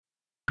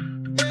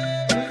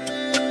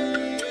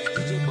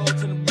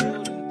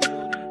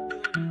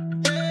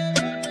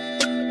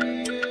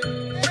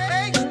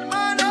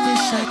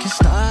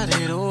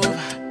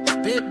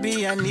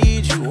I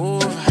need you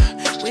over.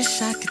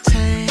 Wish I could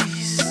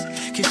taste,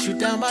 kiss you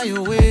down by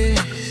your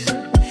waist.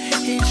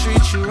 He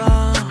treats you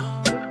wrong.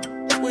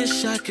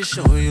 Wish I could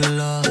show you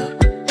love.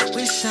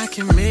 Wish I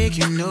could make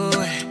you know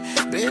it.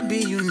 Baby,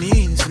 you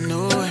need to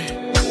know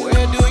it.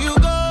 Where do you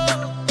go?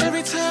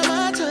 Every time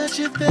I touch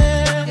you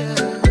there,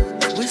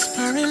 yeah.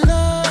 Whispering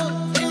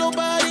love, ain't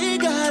nobody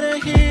gotta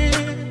hear.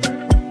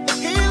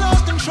 He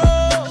lost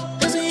control,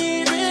 doesn't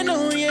even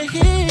know you're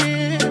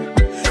here.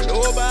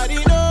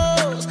 Nobody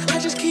knows, I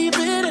just keep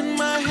it in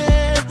my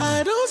head.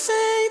 I don't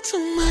say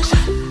too much,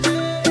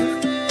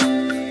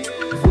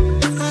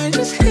 I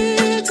just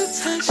here to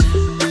touch.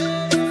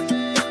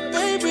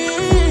 Baby,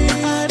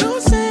 I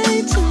don't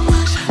say too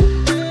much,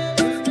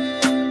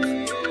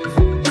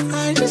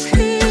 I just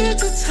here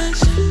to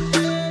touch.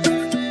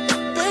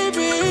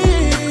 Baby,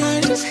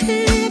 I just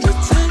here to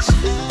touch.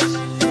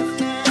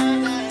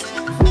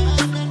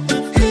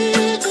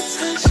 Here to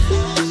touch.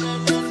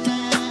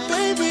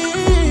 Baby,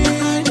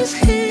 I just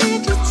here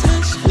to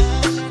touch.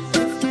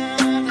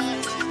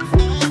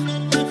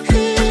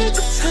 Here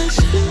to touch.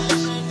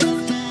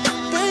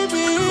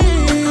 Baby,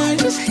 I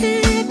just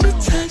here to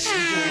touch.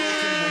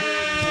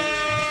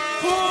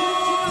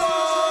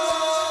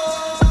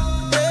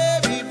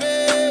 Baby,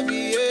 baby,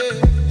 yeah.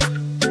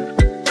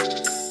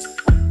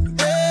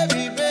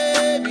 Baby,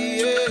 baby,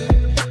 yeah.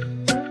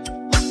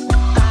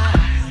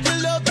 Your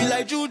love be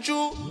like juju.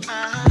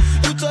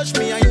 You touch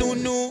me, I know.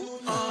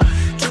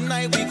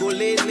 Tonight we go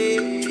late,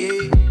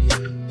 yeah.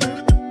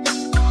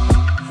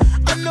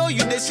 I know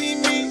you they see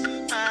me.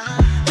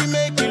 You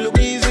make me look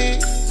easy.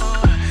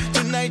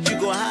 Tonight you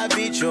go have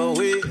it your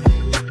way.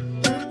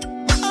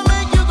 I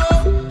make you go,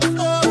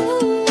 oh,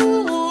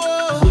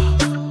 oh.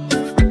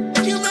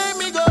 You make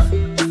me go,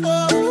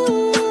 oh,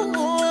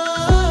 oh.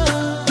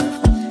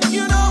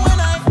 You know when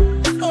I,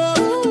 oh,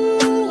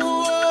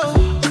 oh.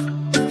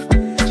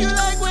 You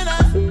like when I,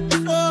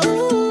 oh,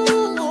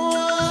 oh.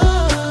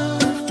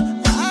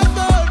 I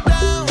go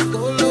down,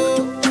 go low,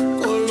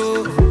 go low,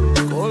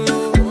 go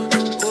low,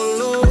 go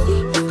low,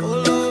 go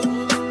low,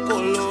 go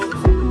low.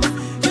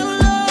 You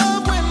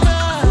love when I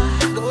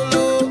go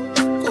low,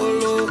 go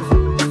low,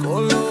 go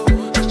low,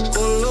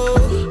 go low,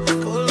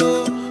 go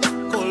low,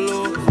 go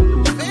low.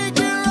 Make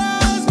it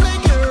rise,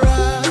 make it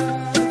rise.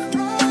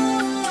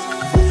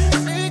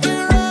 Make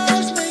it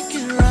rise, make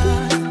it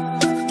rise.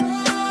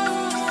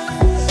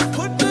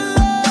 Put the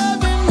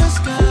love in the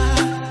sky.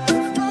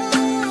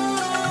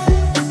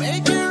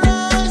 Make it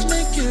rise,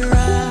 make it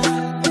rise.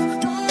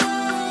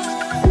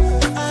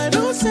 I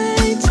don't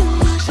say too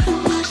much,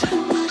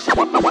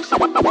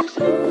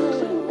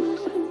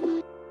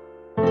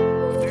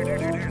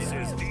 This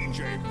is DJ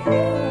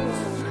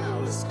Bones. Now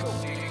let's go.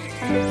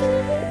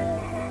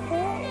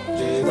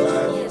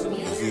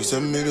 If you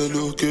send me the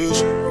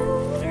location,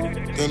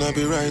 then I'll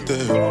be right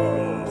there.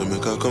 Then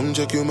make I come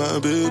check you, my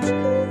baby.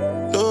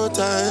 No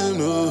time,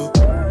 no.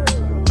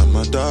 And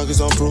my dog is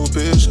on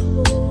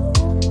probation.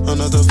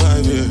 Another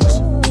 5 years.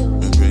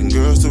 And bring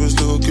girls to his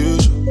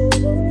location.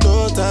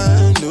 No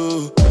time,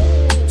 no.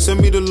 Send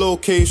me the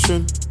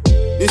location.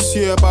 This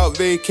year about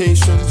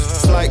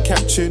vacations, flight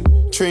catching,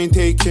 train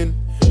taking.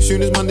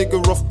 Soon as my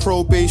nigga off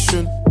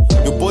probation.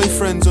 Your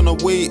boyfriend's on a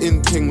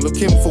waiting thing,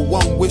 looking for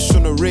one wish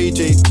on a Ray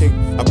J thing.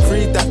 I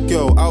prayed that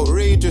girl,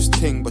 outrageous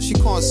thing, but she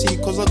can't see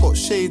cause I got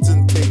shades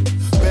and thing.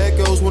 Bare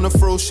girls wanna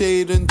throw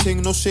shade and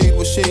ting. No shade,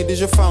 what shade is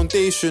your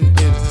foundation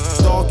in?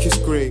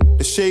 Darkest grey,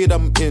 the shade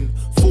I'm in.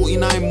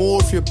 49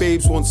 more if your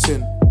babes want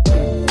sin.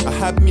 I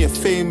had me a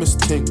famous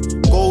thing,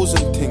 goals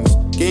and things,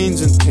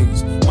 gains and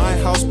things. My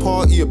house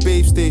party, a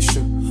babe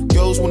station.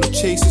 Girls wanna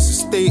chase, it's a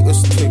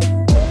status thing.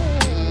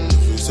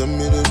 If you send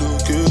me the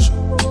location,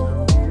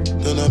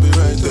 then I'll be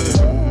right there.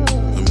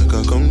 And make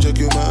I come check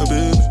you, my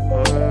baby.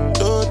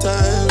 No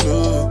time,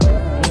 no.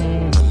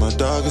 And my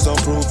dog is on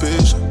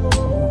probation.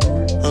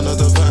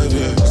 Another 5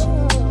 years.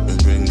 And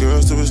bring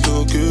girls to his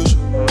location.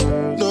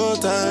 No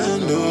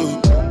time,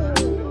 no.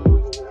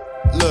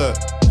 Look,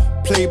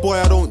 playboy,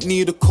 I don't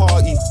need a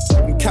carty.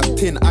 I'm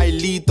captain, I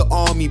lead the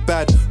army.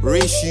 Bad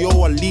ratio,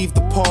 I leave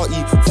the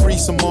party. Free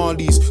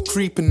Somalis,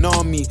 creeping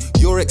army.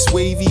 Your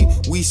ex-wavy,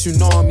 we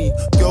tsunami.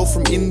 Girl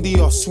from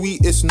India,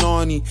 sweetest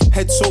nani.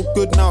 Head so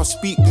good now, I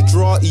speak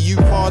Gujarati. You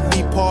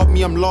hardly pardon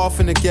me, I'm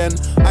laughing again.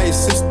 I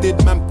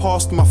assisted, man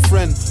passed my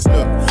friend.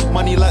 Look,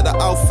 money like the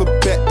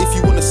alphabet. If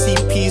you wanna see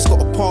P's,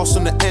 gotta pass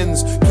on the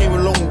ends. Came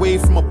a long way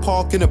from a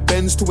park in a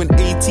Benz to an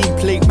 18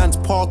 plate man's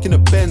park in a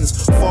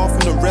Benz. Far from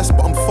the rest,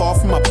 but I'm far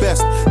from my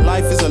best.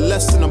 Life is a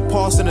lesson, I'm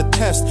passing a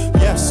test.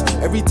 Yes,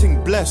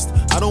 everything blessed.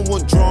 I don't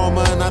want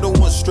drama and I don't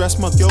want stress.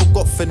 My girl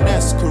got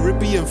finesse,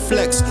 Caribbean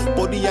flex.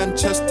 Body and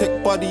chest,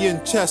 tech body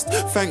and chest.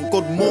 Thank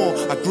God more,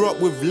 I grew up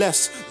with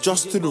less.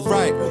 Just to the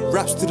right,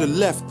 raps to the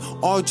left.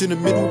 Arj in the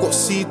middle, got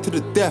C to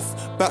the death.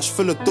 Batch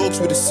full of dogs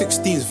with the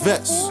 16s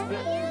vets.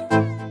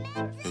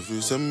 If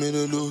you send me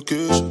the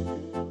location,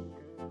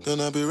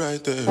 then I'll be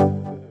right there.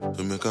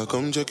 So make I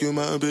come check you,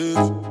 my baby.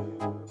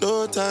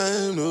 No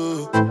time,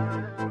 no.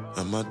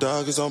 And my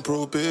dog is on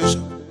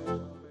probation.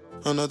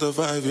 Another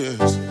 5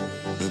 years.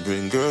 Me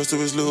bring girls to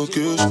his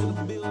location.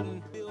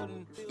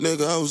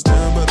 Nigga, I was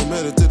down, but I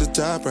made it to the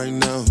top right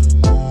now.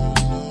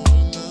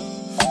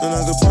 And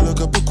I could pull a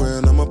couple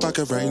grand out my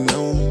pocket right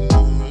now.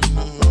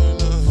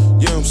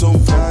 Yeah, I'm so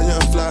fly, yeah,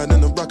 I'm flying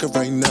in the rocket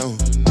right now.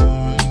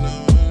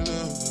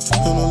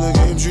 And all the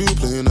games you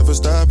play never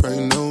stop right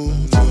now.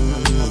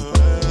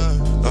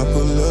 I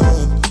pull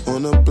up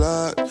on the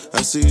block,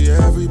 I see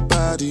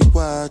everybody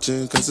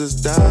watching. Cause it's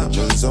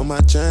diamonds on my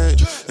chain,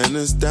 and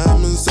it's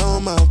diamonds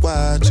on my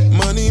watch.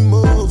 Money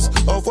moves,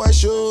 off-white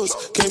shoes,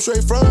 came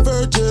straight from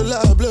Virgil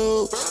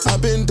Abloh.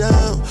 I've been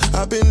down,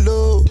 I've been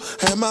low,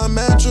 had my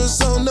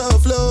mattress on the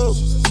floor.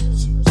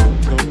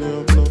 Turn me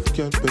up, no,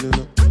 can't fill it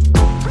up.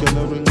 Can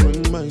I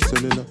ring my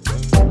cellular?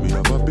 We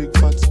have a big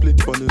fat split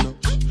pulling up.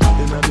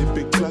 In a the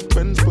big black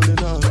Benz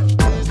pulling up.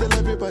 Please tell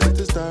everybody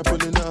to start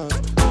pulling up.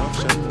 Enough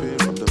champagne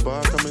from the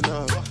bar coming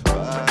up.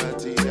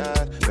 Party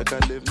hard, make I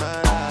live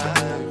my life.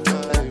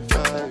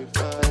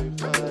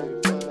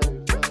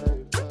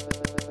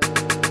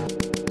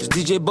 It's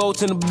DJ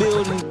Bolt in the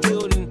building.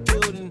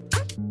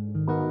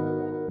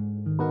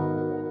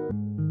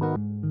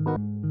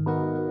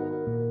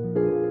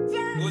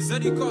 What's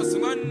that he cost,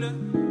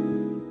 man?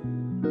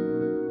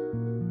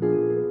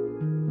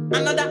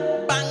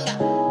 Another banger.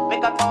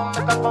 Make a pom,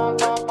 make a pom,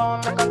 pom,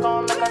 pom, make a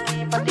pom, make a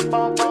keep a deep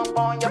pom, pom,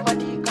 pom. Your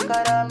body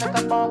kakara, make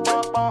a pom,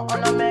 pom, pom,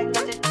 on a make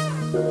it.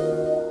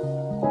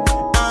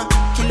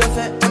 Kilo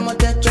fait, I'm a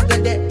dead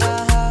chocolate,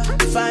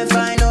 fine,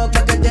 fine, oh,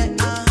 packet,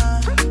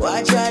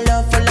 watch your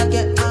love for like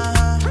it,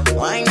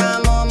 why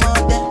not more,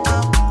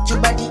 your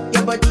body,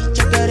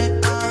 chocolate,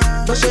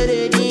 push it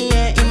in,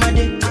 yeah, in my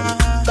day,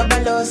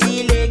 kabalo,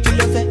 see,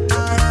 kilo fait,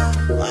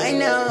 why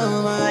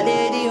now, my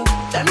lady,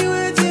 tell me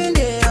what's in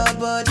there.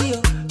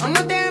 I'm a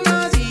damn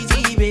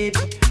easy, baby.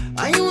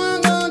 Why you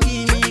want to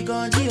give me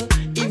control?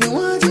 If you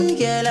want to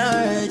get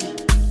already,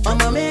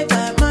 I'ma make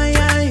up my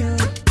you.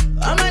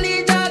 I'ma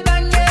need your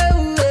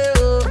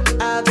candle.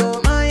 I go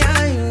my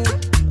you.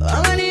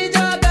 I'ma need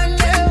your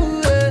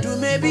candle. Do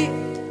maybe.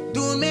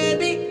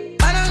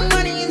 I don't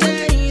want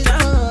these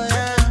oh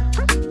yeah.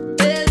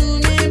 Hey, do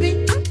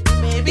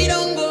maybe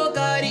don't go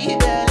carry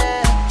belly.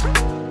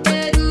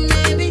 Hey, do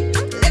maybe,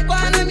 let go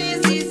on me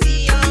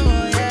see oh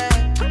yeah.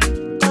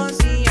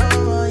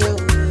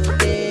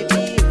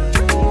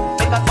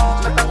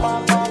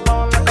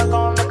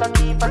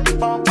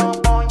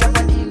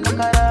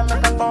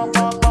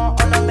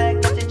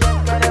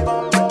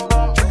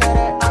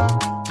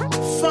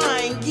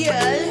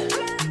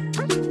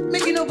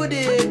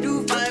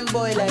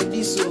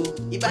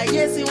 If I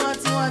yes, you want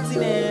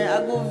it, I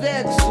go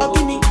vex.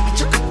 Okini,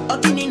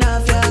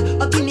 nafia,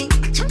 okini,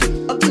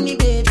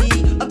 baby,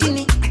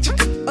 okini,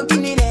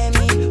 let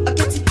me,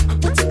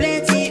 put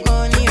plenty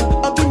money,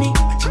 okini,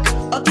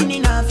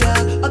 nafia,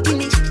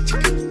 okini,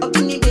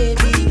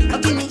 baby,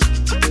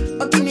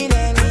 okini,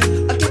 let me,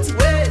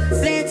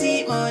 plenty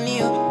money,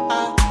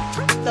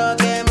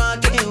 talk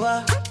market,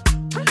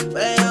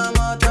 where I'm a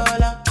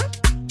dollar,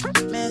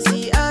 Messi,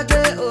 I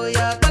get, oh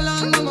yeah,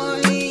 kalang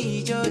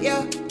money,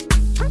 yeah.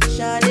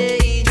 Shade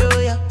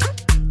ijoya,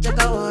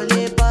 chaka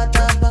wale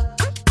patapa.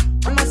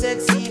 I'm a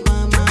sexy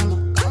mama,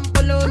 come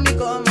follow me,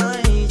 come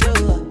my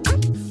ijoya.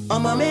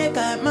 I'ma make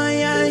up my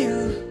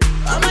you.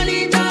 I'ma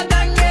need your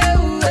kanye,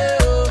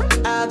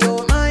 I go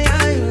my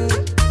you.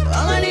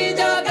 I'ma need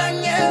your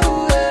kanye,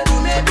 do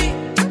maybe.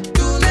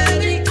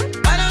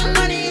 I don't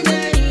want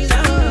these oh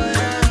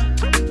yeah.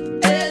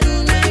 Hey, do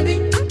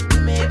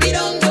maybe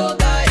don't go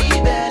carry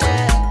belly.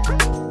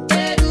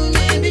 Hey, do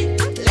maybe,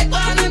 let go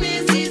on me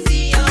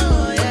see oh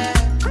yeah.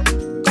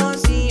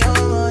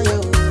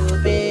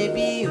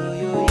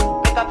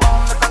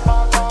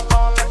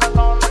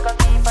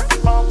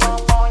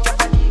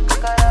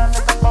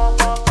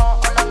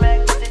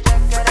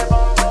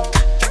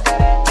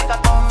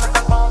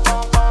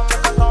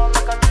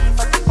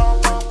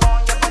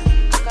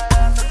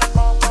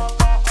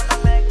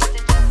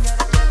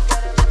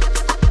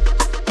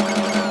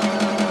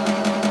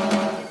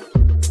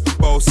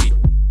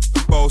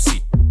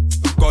 Bossy,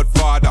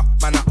 Godfather,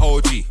 man a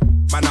OG,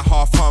 man a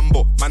half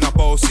humble, man a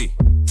bossy.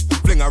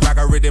 Fling a rag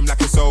a rhythm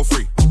like it's all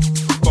free.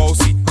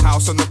 Bossy,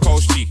 house on the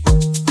coast G.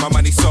 My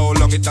money so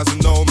long it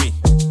doesn't know me.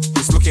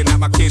 It's looking at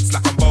my kids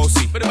like I'm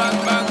bossy.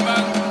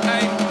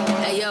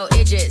 Hey yo,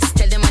 Idris,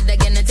 tell them what they're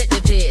gonna take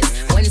the piss.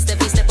 When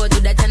Steffi step out, do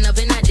that turn up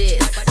in a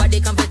diss. Body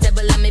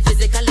comfortable, I'm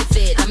physically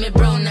fit. I'm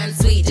brown and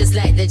sweet, just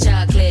like the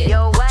chocolate.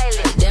 Yo,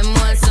 Wiley, them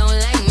ones sound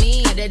like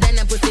me. Other than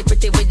a pussy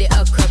pretty with the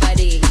okra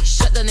body.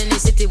 Shut down in the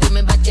city with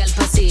me bad girl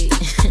pussy.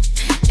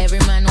 Every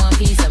man want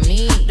piece of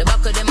me. The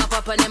back of them a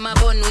pop and them a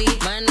bun weed.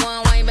 Man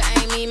want wine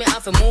behind me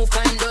have to move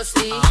kind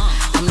dusty.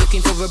 I'm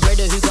looking for a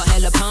brother who got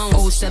hella pound.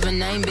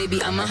 079,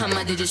 baby, I'm a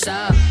hammer, did you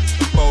stop?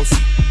 Bossy,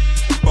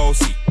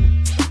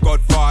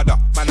 Godfather,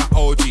 man a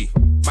OG,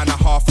 man a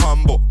half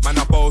humble, man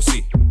a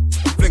bossy.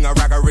 Fling a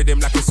rag a rhythm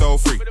like it's all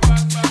free.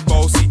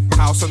 Bossy,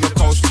 house on the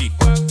coast G.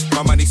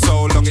 My money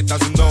so long it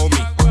doesn't know me.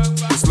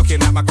 It's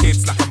looking at my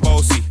kids like I'm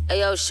bossy. Hey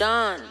yo,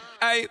 Sean.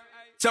 Hey,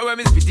 so when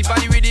me spitty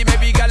body with it,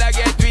 maybe gala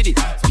get with it.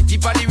 Spitty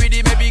body with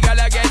it, maybe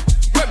gala get.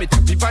 When me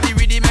tip it on the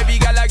rhythm, maybe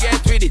gala get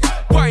with it.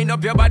 Wind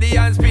up your body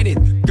and spin it.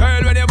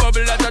 Girl, when you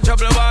bubble, that's a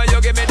trouble. Why you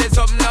give me this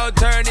something now?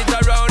 Turn it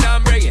around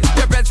and bring it.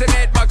 You're pressing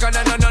it back on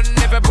and on.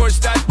 If you push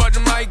that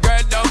button, my girl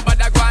down, but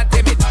I can't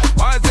tame it.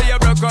 Once you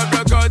broke out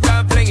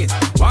and fling it.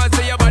 Once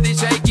your body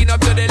shaking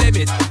up to the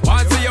limit.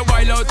 Once you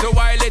wild out to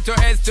wild it to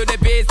S to the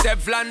base,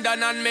 step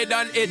London and mid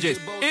on edges.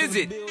 Is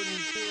it?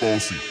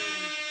 Bossy.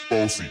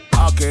 I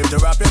came to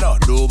rap it up,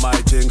 do my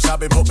thing.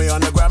 Sabi put me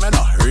on the gram and a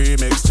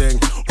remix thing.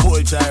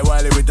 Pull tight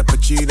Wiley with the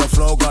Pacino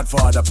flow.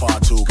 Godfather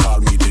part 2, call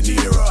me De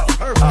Niro.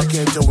 I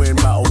came to win,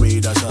 battle me,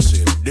 that's a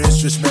sin.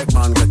 Disrespect,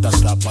 man, get a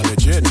slap on the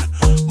chin.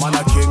 Man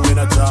a king in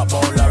a top,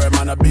 oh Larry,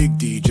 man a big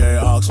DJ.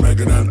 Ox,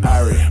 Megan and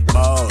Harry.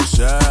 Boss,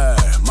 yeah,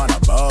 man a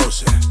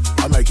boss.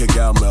 I make your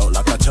girl melt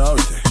like a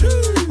toasty.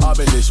 I'll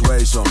be this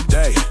way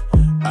someday.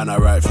 And I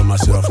write for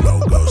myself, no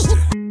ghosting.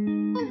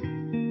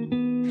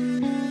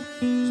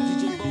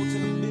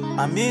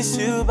 I miss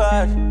you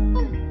bad.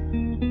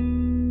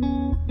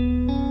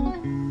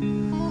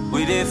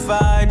 We dey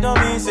fight, don't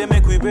mean say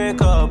make we break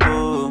up,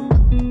 oh.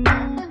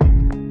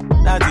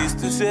 That is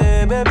to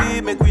say,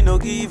 baby, make we no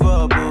give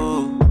up,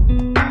 oh.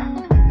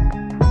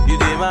 You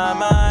dey my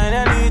mind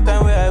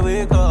anytime where I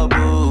wake up,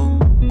 oh.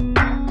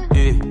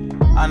 Yeah,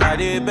 and I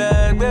dey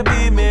beg,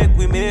 baby, make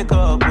we make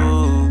up,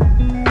 oh.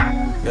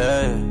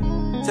 Yeah,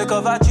 take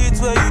off I cheat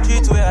where you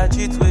cheat, where I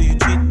cheat, where you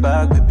cheat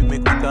back, baby, make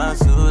we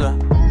cancel that.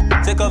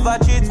 Take off I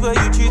cheat where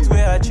you cheat,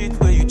 where I cheat,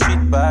 where you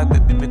cheat back,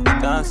 baby, make me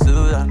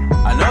cancel that.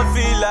 I don't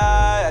feel like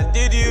I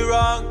did you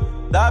wrong.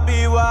 That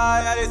be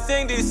why I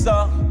sing this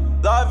song.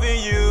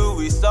 Loving you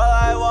is all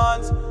I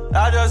want.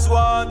 I just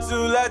want to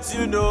let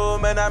you know,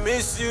 man, I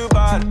miss you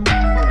bad.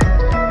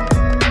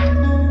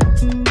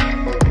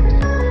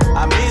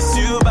 I miss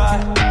you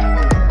bad.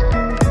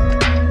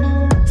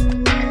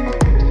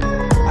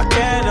 I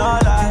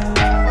cannot lie.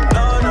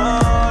 No.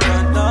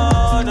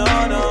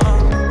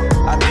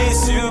 I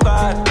miss you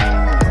bad.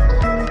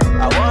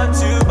 I want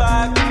you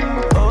back,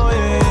 oh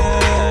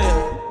yeah.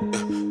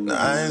 Now I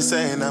ain't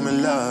saying I'm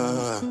in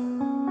love,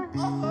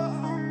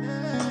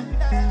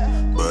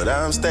 but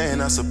I'm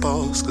staying, I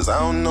suppose. Cause I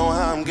don't know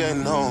how I'm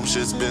getting home.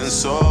 Shit's been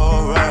so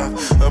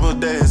rough. Couple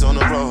days on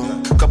the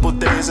road, couple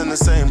days in the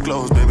same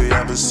clothes. Baby,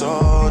 I've been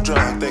so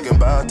drunk, thinking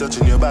about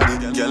touching your body.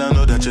 Girl, I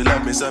know that you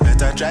love me, so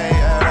better try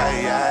your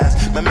eyes.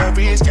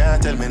 Memories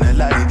can't tell me no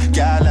lie.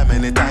 Girl, how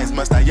many times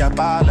must I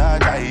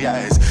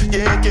apologize?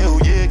 Yeah,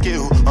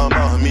 you, I'm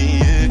on me,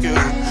 yeah, you.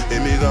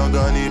 Let me go,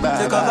 need bye.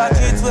 Take off I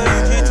cheat where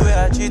you cheat, where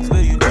I cheat,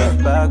 where you cheat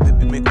back,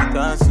 baby, make me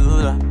cancel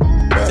that.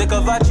 Take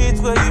off I cheat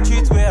where you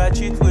cheat, where I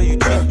cheat, where you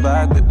cheat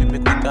back, baby,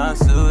 make me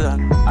cancel that.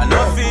 I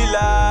don't feel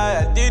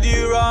like I did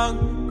you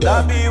wrong.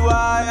 That be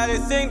why I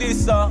sing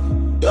this song.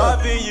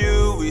 Loving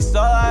you is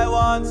all I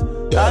want.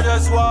 I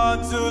just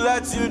want to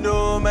let you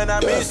know, man, I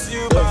miss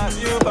you bad,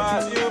 you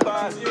bad, you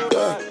bad, you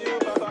bad, you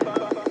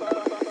bad.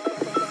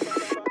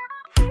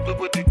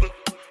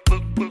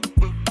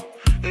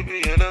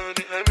 Baby, you know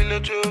that I'm in a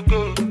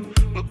choco.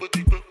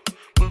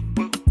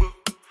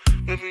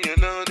 Baby, you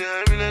know that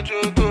I'm in a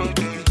choco.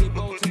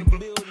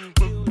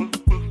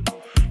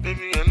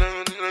 Baby, you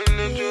know that I'm in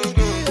a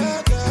choco.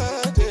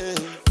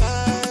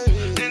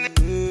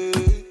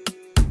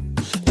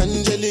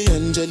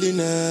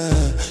 Angelina,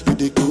 you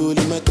the cool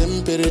in my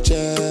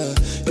temperature.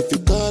 If you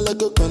call, I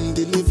go come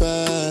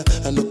deliver.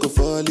 I no go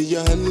fall in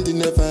your hand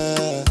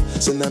never.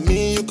 So now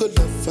me you could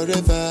love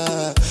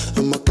forever.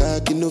 I'm a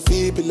cocky no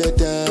feeble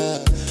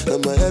letter.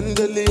 I'm a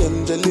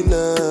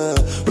Angelina,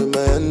 with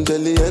my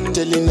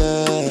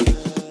Angelina.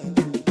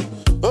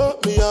 Oh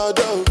me all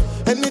down.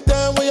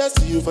 Anytime when I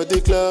see you for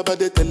the club or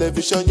the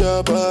television,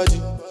 your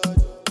body.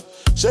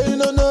 Sure you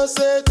know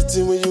say the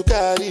thing when you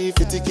carry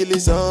 50 kill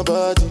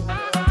somebody.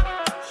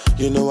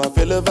 You know I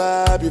feel a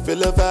vibe, you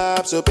feel a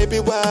vibe, so baby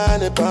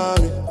whine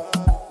upon me.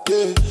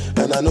 Yeah,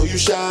 and I know you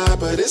shy,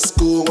 but it's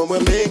cool when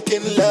we're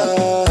making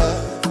love.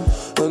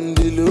 On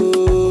the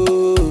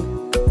low,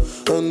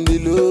 on the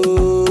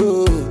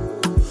low,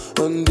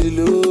 on the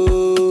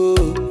low,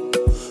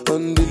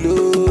 on the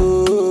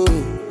low,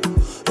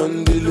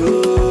 on the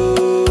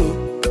low,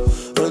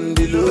 on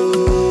the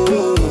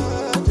low,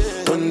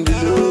 on the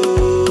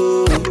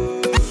low,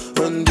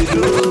 on the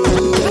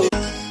low.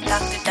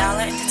 Dr.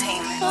 Dollar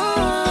Entertainment.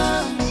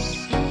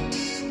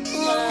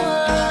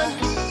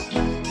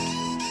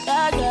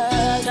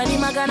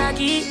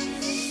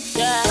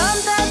 Yeah.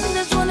 Sometimes I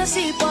just wanna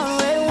sip on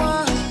red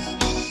wine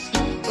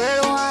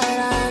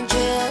and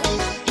chill.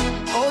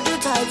 Hold you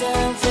tight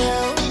and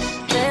feel.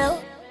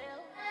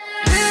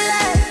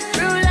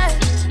 Real life,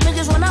 me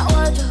just wanna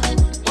hold you.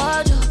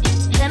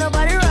 Can't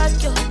nobody rock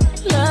you,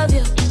 love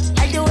you.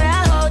 Like the way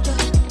I hold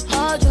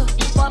you.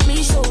 But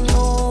me so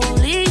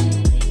lonely,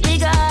 me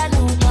got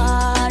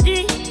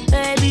nobody.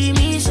 Baby,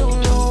 me so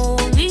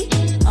lonely,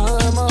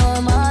 I'm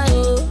on my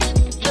own.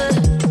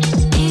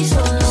 Me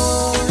so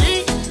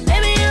lonely,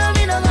 baby, you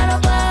don't got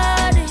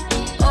nobody.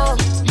 Oh,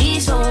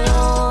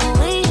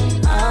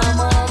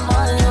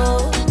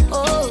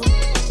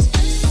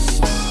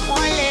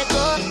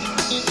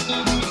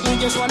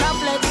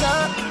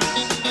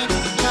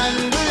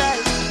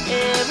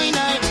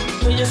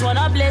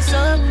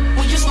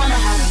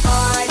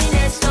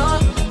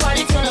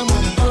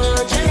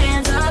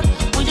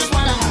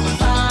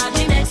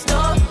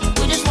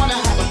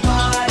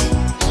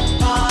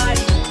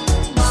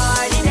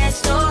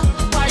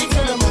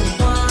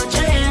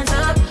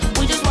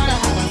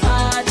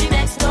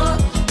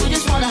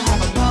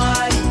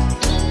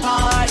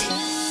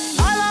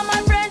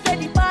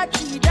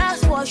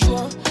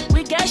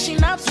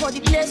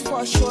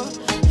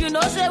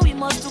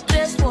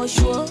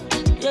 sure,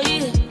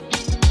 yeah.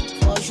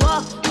 For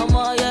sure,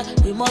 yeah,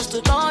 we must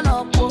turn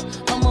up,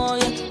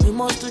 yeah, we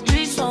must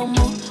drink some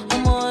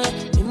more, yeah,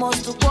 we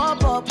must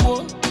pop up,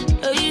 yeah.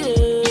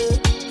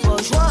 For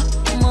sure,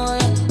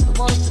 yeah, we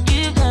must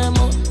give them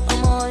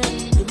more,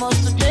 yeah, we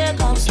must take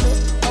them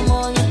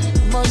slow, yeah,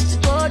 we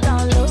must go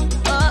down low,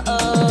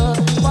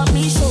 want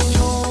me so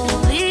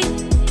lonely,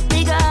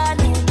 we got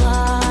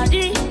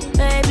nobody,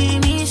 baby,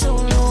 me so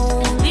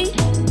lonely,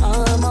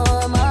 I'm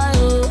on my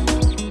own,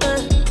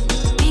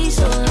 me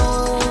so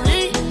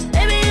lonely,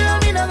 baby, you don't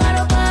mean I got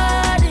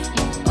nobody,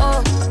 oh,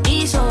 me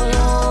so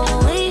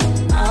lonely,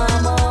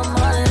 I'm on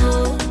my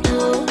own.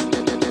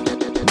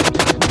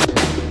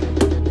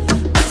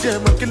 Yeah,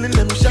 I'm killing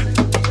them shot.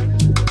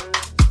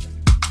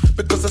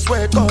 Because I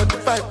swear God, the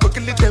fight, we're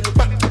killing them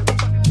back.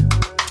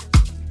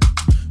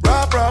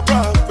 Rob,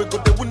 we go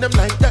to win them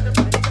like that.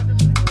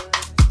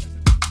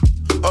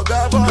 Oh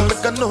God, boy,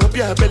 make a no be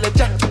a belly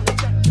jack.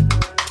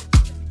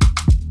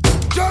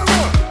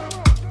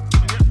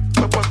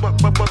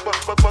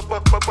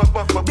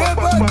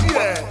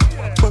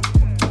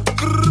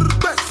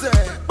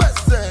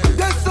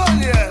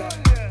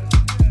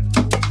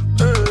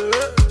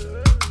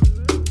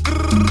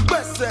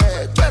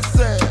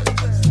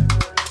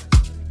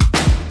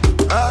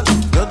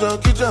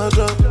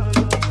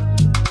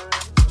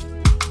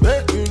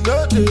 Make you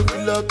know they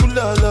feel like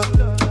kulala.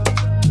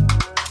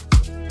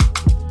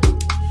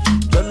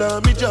 Jala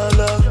mi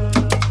jala.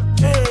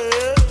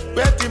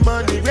 Where the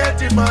money,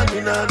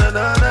 na na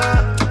na na.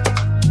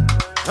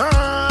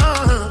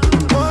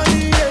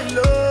 Money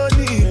alone.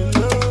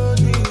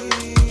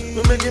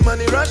 We making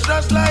money rush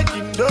like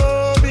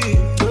Indomie.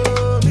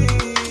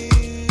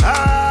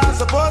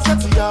 Suppose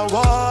that's your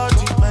word,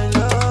 my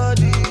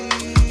lordy.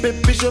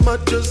 Baby, show my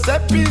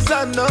Giuseppe's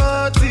a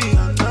naughty.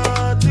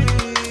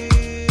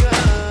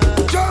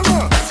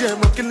 See,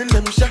 I'm killing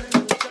them shot.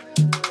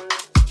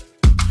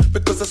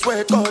 Because I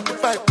swear God, the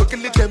fight, we're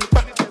killing them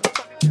back.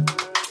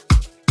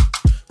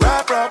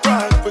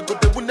 Rob, we go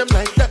to win them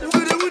like that.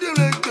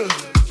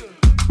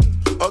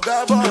 Oh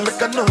God, boy,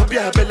 make a no be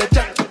a belly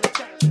jack.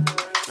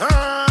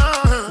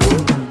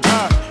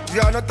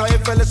 You are not a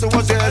fella, so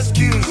what's your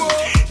excuse?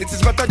 It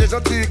is better there's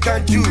nothing you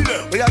can do.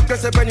 Oh yeah,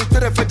 guess I need to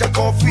refresh your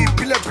coffee.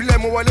 Pile,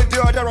 mo wale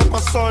the other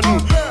rapper son.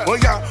 Oh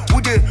yeah,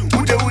 ude.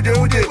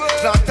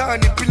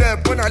 Zlatani pile,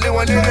 bona le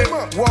wale.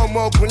 One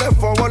more kule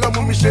for wala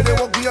mu mishele.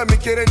 Waguya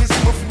mikere ni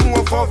simu fimu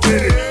wa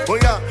fafere. Oh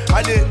yeah,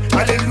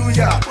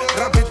 hallelujah.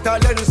 Rapita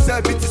lenu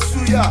sebiti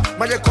suya.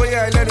 Maje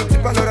koya lenu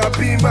tibalo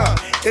rabima.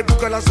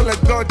 Ebuka la sole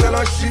God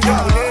la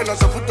shiya. Une la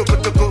safuto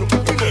kotoko.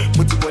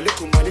 Muti wale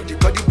kumani di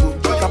kodibu.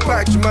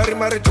 Kapag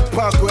mari to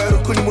pago.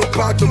 Erukuni mo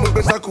pato mo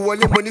bezaku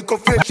wale mo. Nico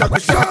Fetch, Shaku.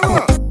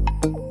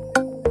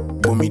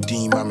 Bumi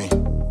D, mami.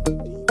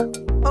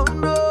 Oh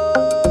no.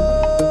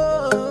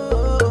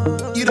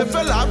 You the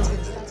fella.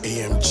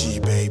 AMG,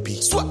 baby.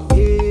 Swap.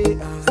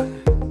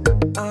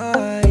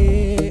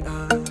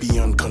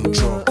 Beyond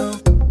control.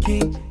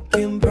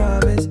 King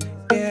promise,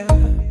 yeah.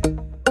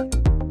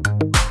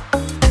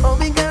 Oh,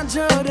 we got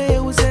Jody,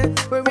 who said,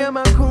 where we are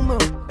my Kumo,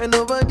 and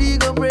nobody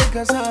gon' break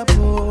us up,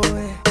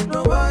 boy.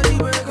 Nobody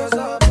break us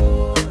up,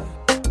 boy.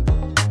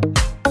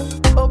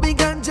 Oh, we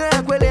got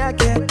Jack, where I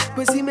get,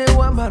 we see me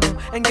one man,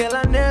 and girl,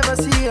 I never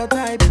see your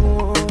type,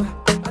 oh.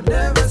 I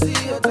never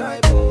see your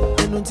type, oh.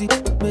 I don't see,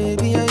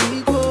 maybe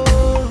I go,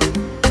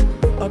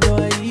 although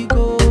I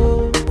go.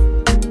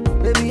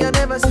 Baby, I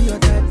never see your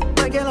type.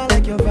 My girl, I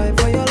like your vibe.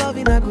 For your love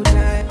in a good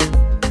time.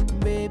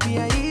 Baby,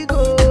 I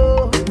go.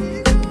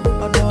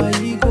 Although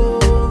I go.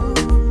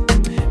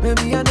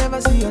 Baby, I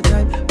never see your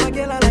type. My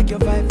girl, I like your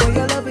vibe. For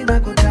your love in a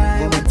good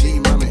time.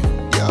 Mommy,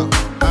 yo,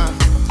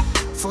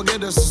 forget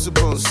the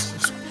suppose.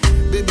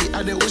 Baby,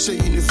 I didn't wish a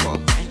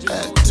uniform.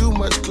 Too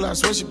much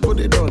class when she put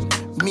it on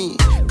me.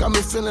 Got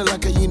me feeling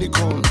like a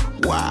unicorn.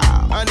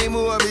 Wow, I need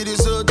more of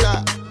this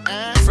soda.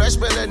 Fresh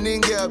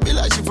melanin girl, be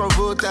like she from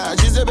Volta.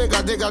 She said make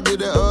I take her to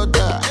the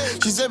altar.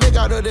 She said make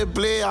I know they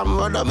play, I'm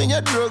running in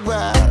your drug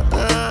bar.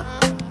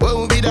 What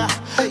won't be that?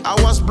 I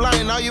was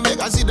blind, now you make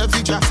I see the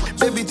future.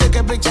 Baby, take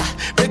a picture,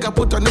 make her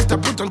put on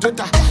Insta, put on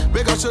Twitter.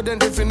 Make her show them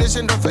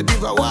definition of a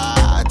diva.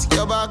 What?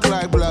 Your back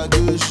like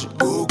Blackish.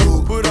 Go,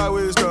 put her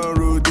waist on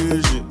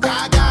rotation.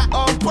 Gaga,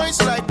 on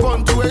points like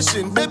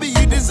punctuation. Baby,